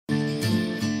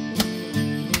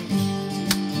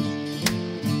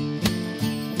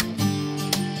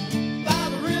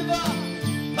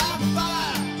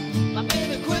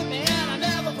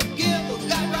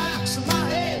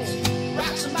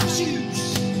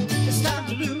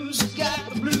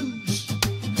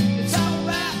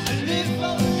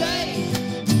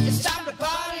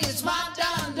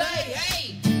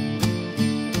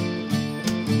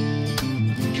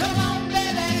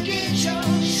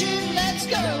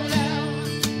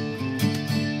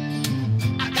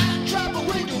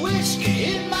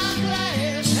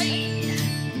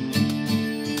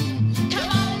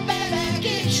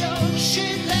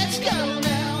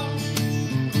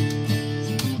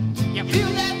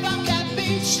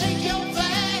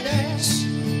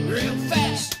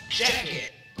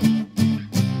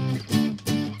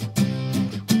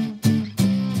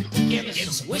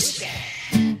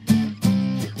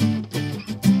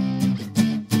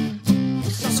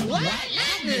white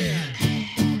lightning.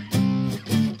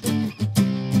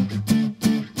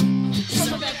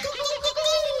 Some of that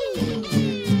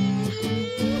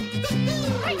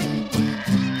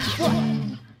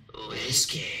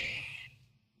whiskey.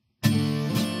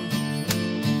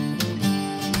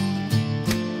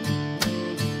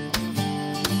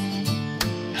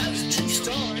 That's a true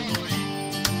story.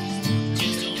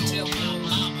 Just don't tell my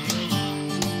mama.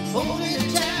 Holding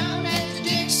it down at the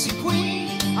Dixie Queen,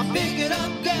 I'm picking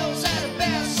up girls at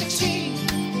about 16.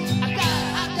 I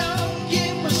don't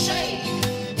give a shake.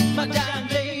 My dying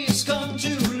days come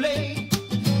too late.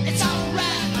 It's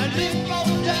alright, I live all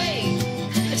day.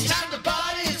 It's time to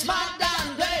party, it's my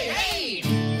dying day. Hey!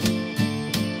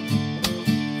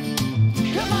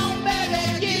 Come on,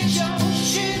 baby, get your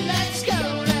shit, let's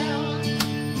go now.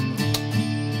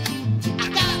 I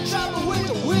got trouble with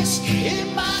the whiskey in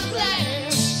my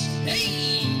glass.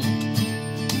 Hey!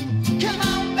 Come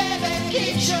on, baby,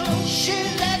 get your shit,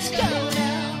 let's go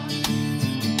now.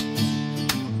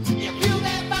 You feel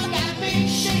that funk at me,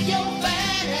 shake your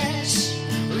fat ass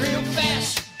real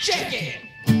fast, check it.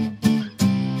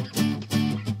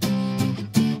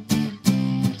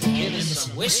 Give me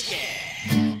some whiskey.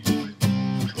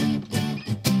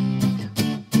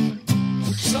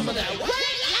 Some of that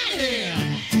white lightning.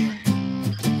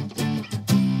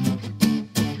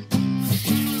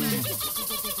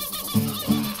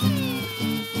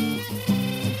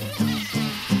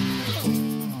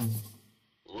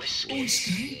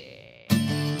 Whiskey.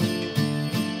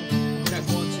 Check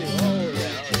 1, 2. Oh,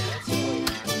 yeah.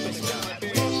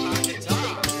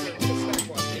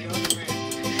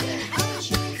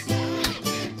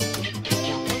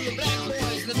 The black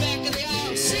boys in the back of the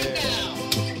aisle, sing now.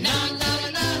 Na na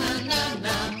na na na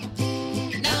na.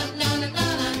 Na na na na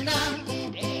na na.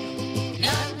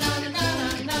 Na na na na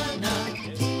na na.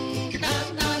 Na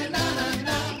na na na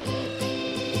na.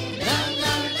 Na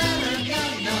na na na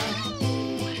na.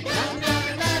 Na na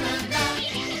na na na.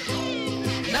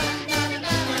 Na na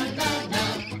na na na.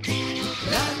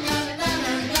 Na na na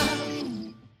na na.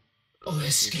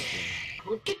 Whiskey.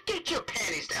 Get your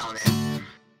panties down there.